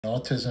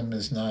Autism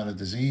is not a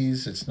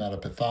disease, it's not a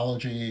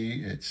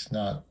pathology, it's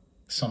not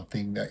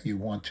something that you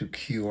want to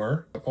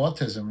cure.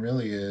 Autism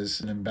really is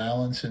an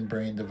imbalance in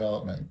brain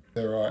development.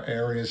 There are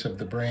areas of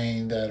the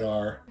brain that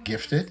are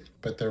gifted,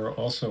 but there are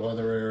also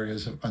other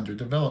areas of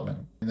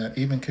underdevelopment, and that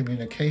even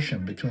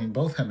communication between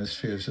both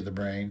hemispheres of the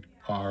brain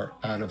are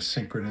out of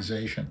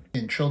synchronization.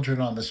 In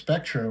children on the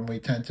spectrum, we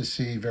tend to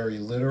see very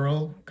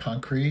literal,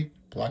 concrete,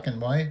 black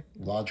and white,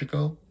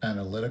 logical,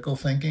 analytical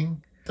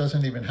thinking. It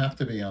doesn't even have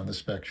to be on the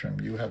spectrum.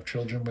 You have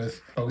children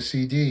with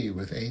OCD,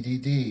 with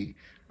ADD,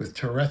 with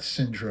Tourette's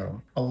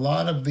syndrome. A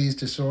lot of these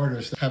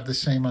disorders have the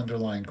same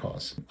underlying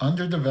cause.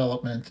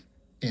 Underdevelopment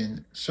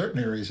in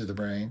certain areas of the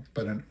brain,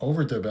 but an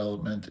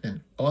overdevelopment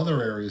in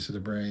other areas of the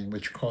brain,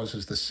 which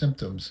causes the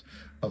symptoms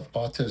of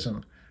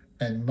autism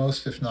and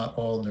most, if not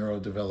all,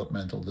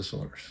 neurodevelopmental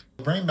disorders.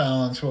 Brain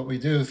balance, what we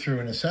do through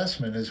an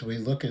assessment is we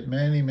look at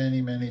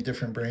many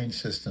different brain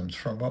systems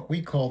from what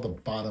we call the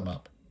bottom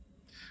up.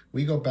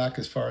 We go back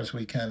as far as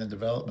we can in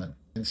development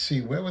and see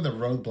where were the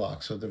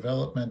roadblocks or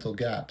developmental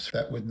gaps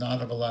that would not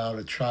have allowed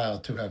a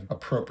child to have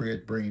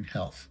appropriate brain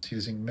health. It's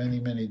using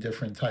many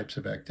different types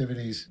of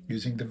activities,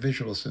 using the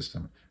visual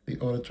system, the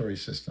auditory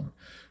system,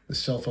 the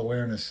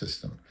self-awareness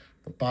system,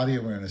 the body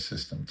awareness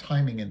system,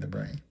 timing in the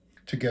brain,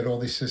 to get all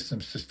these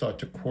systems to start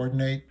to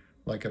coordinate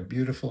like a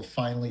beautiful,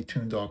 finely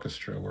tuned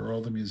orchestra where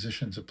all the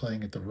musicians are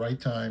playing at the right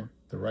time,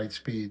 the right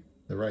speed,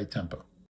 the right tempo.